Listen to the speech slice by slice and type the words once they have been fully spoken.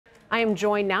I am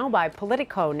joined now by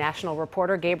Politico national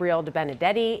reporter Gabriel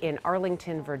Debenedetti in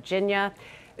Arlington, Virginia.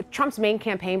 Trump's main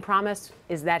campaign promise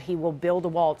is that he will build a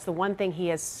wall. It's the one thing he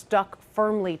has stuck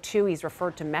firmly to. He's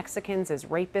referred to Mexicans as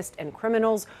rapists and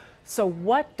criminals. So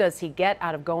what does he get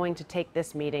out of going to take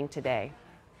this meeting today?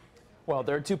 Well,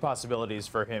 there are two possibilities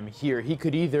for him here. He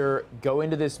could either go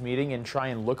into this meeting and try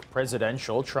and look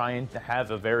presidential, trying to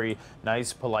have a very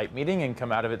nice, polite meeting and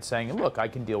come out of it saying, look, I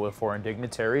can deal with foreign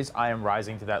dignitaries. I am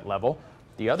rising to that level.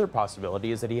 The other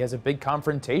possibility is that he has a big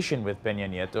confrontation with Pena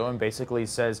Nieto and basically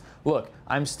says, look,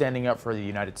 I'm standing up for the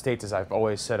United States as I've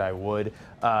always said I would.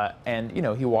 And, you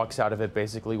know, he walks out of it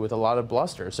basically with a lot of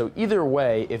bluster. So either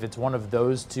way, if it's one of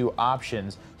those two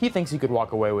options, he thinks he could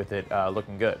walk away with it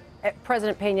looking good.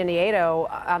 President Pena Nieto,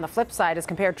 on the flip side, has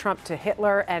compared Trump to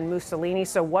Hitler and Mussolini.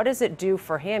 So what does it do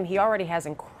for him? He already has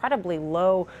incredibly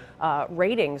low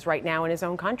ratings right now in his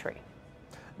own country.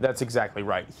 That's exactly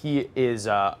right. He is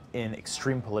in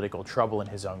extreme political trouble in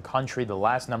his own country. The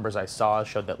last numbers I saw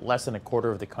showed that less than a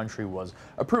quarter of the country was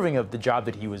approving of the job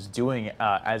that he was doing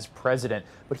as president.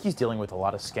 But he's dealing with a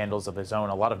lot of scandals of his own,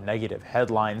 a lot of negative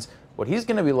headlines. What he's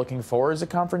going to be looking for is a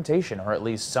confrontation, or at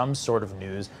least some sort of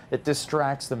news that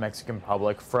distracts the Mexican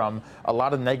public from a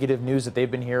lot of negative news that they've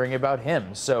been hearing about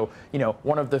him. So, you know,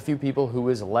 one of the few people who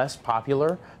is less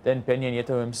popular than Pena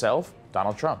Nieto himself,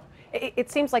 Donald Trump.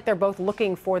 It seems like they're both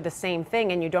looking for the same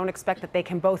thing, and you don't expect that they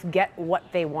can both get what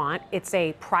they want. It's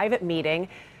a private meeting.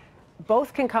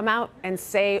 Both can come out and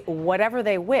say whatever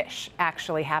they wish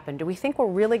actually happened. Do we think we're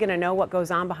really going to know what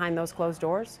goes on behind those closed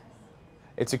doors?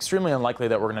 It's extremely unlikely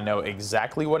that we're going to know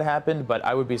exactly what happened, but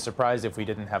I would be surprised if we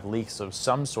didn't have leaks of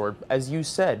some sort. As you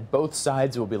said, both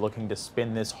sides will be looking to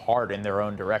spin this hard in their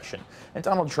own direction. And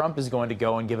Donald Trump is going to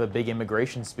go and give a big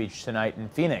immigration speech tonight in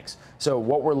Phoenix. So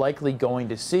what we're likely going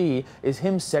to see is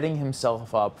him setting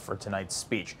himself up for tonight's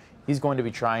speech. He's going to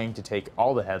be trying to take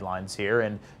all the headlines here,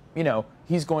 and, you know,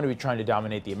 he's going to be trying to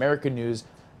dominate the American news.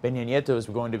 Pena Nieto is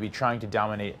going to be trying to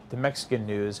dominate the Mexican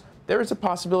news. There is a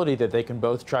possibility that they can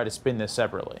both try to spin this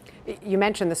separately. You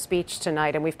mentioned the speech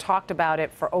tonight, and we've talked about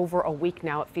it for over a week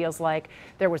now. It feels like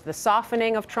there was the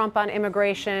softening of Trump on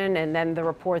immigration, and then the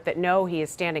report that no, he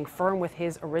is standing firm with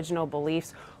his original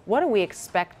beliefs. What do we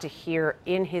expect to hear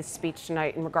in his speech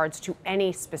tonight in regards to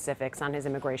any specifics on his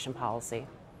immigration policy?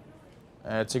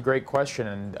 It's a great question,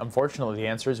 and unfortunately the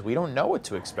answer is we don't know what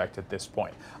to expect at this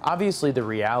point. Obviously, the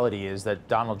reality is that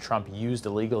Donald Trump used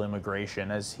illegal immigration,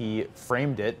 as he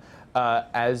framed it,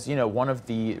 as, you know, one of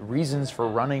the reasons for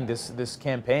running this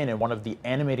campaign, and one of the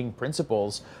animating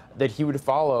principles that he would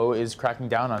follow is cracking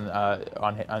down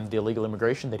on the illegal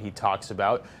immigration that he talks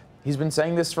about. He's been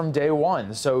saying this from day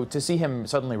one, so to see him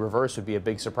suddenly reverse would be a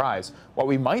big surprise. What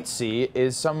we might see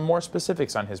is some more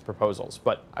specifics on his proposals,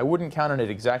 but I wouldn't count on it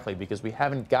exactly because we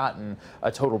haven't gotten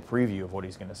a total preview of what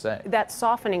he's going to say. That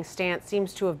softening stance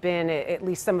seems to have been, at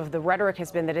least some of the rhetoric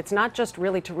has been, that it's not just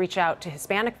really to reach out to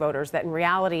Hispanic voters, that in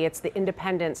reality it's the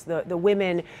independents, the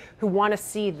women who want to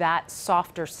see that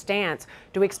softer stance.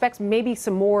 Do we expect maybe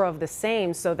some more of the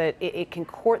same so that it can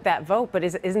court that vote, but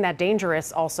isn't that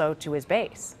dangerous also to his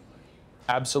base?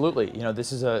 Absolutely. You know,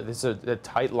 this is a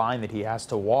tight line that he has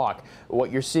to walk.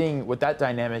 What you're seeing with that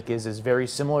dynamic is very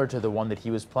similar to the one that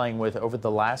he was playing with over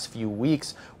the last few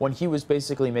weeks when he was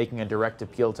basically making a direct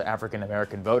appeal to African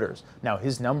American voters. Now,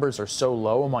 his numbers are so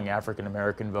low among African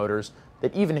American voters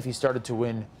that even if he started to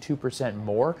win 2%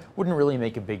 more, wouldn't really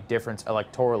make a big difference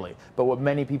electorally. But what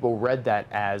many people read that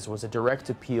as was a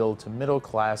direct appeal to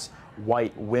middle-class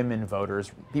white women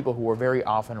voters, people who are very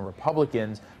often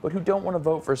Republicans, but who don't want to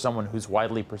vote for someone who's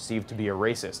widely perceived to be a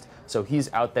racist. So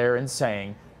he's out there and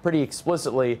saying pretty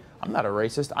explicitly, I'm not a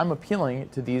racist. I'm appealing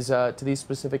to these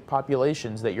specific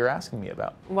populations that you're asking me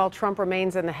about. While Trump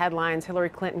remains in the headlines, Hillary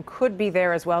Clinton could be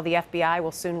there as well. The FBI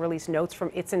will soon release notes from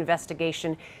its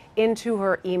investigation into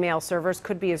her email servers,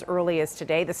 could be as early as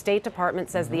today. The State Department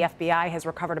says the FBI has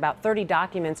recovered about 30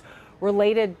 documents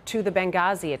related to the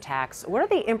Benghazi attacks. What are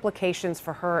the implications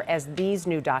for her as these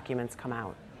new documents come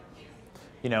out?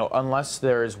 You know, unless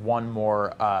there is one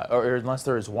more, or unless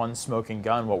there is one smoking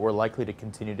gun, what we're likely to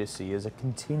continue to see is a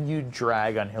continued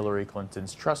drag on Hillary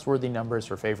Clinton's trustworthy numbers,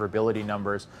 her favorability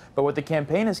numbers. But what the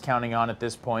campaign is counting on at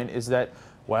this point is that,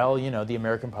 well, you know, the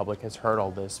American public has heard all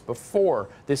this before.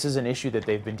 This is an issue that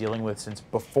they've been dealing with since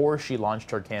before she launched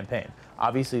her campaign.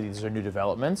 Obviously, these are new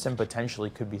developments and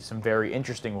potentially could be some very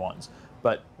interesting ones.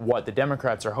 But what the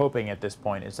Democrats are hoping at this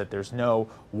point is that there's no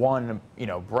one, you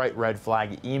know, bright red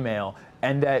flag email,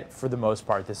 and that for the most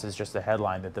part, this is just a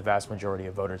headline that the vast majority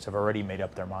of voters have already made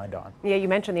up their mind on. Yeah, you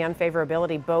mentioned the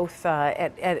unfavorability, both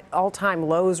at all-time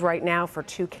lows right now for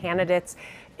two candidates.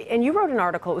 And you wrote an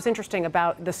article, it was interesting,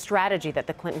 about the strategy that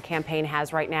the Clinton campaign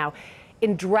has right now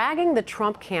in dragging the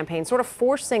Trump campaign, sort of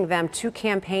forcing them to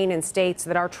campaign in states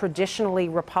that are traditionally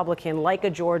Republican, like a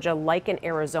Georgia, like in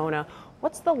Arizona.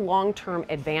 What's the long-term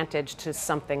advantage to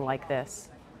something like this?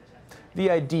 The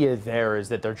idea there is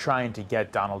that they're trying to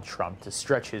get Donald Trump to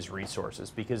stretch his resources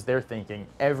because they're thinking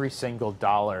every single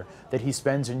dollar that he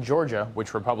spends in Georgia,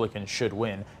 which Republicans should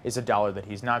win, is a dollar that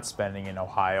he's not spending in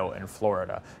Ohio and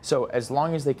Florida. So as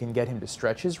long as they can get him to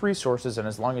stretch his resources and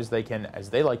as long as they can, as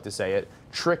they like to say it,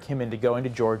 trick him into going to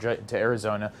Georgia, to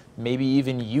Arizona, maybe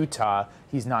even Utah,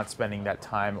 he's not spending that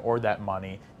time or that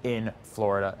money in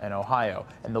Florida and Ohio.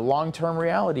 And the long-term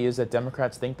reality is that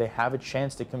Democrats think they have a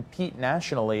chance to compete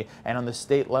nationally and on the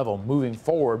state level moving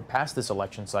forward past this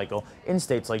election cycle in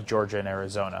states like Georgia and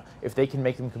Arizona. If they can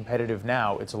make them competitive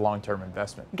now, it's a long-term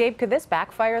investment. Gabe, could this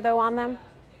backfire, though, on them?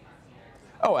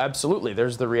 Oh, absolutely.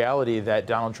 There's the reality that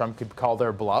Donald Trump could call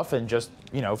their bluff and just,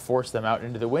 force them out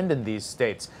into the wind in these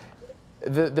states.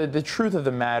 The truth of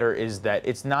the matter is that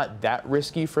it's not that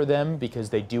risky for them because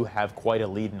they do have quite a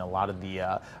lead in a lot of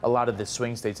the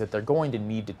swing states that they're going to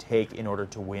need to take in order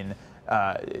to win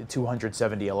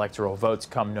 270 electoral votes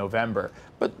come November.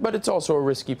 But it's also a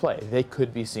risky play. They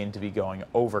could be seen to be going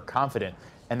overconfident,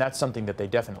 and that's something that they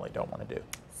definitely don't want to do.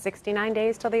 69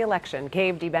 days till the election.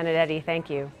 Gabe Debenedetti, thank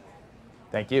you.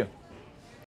 Thank you.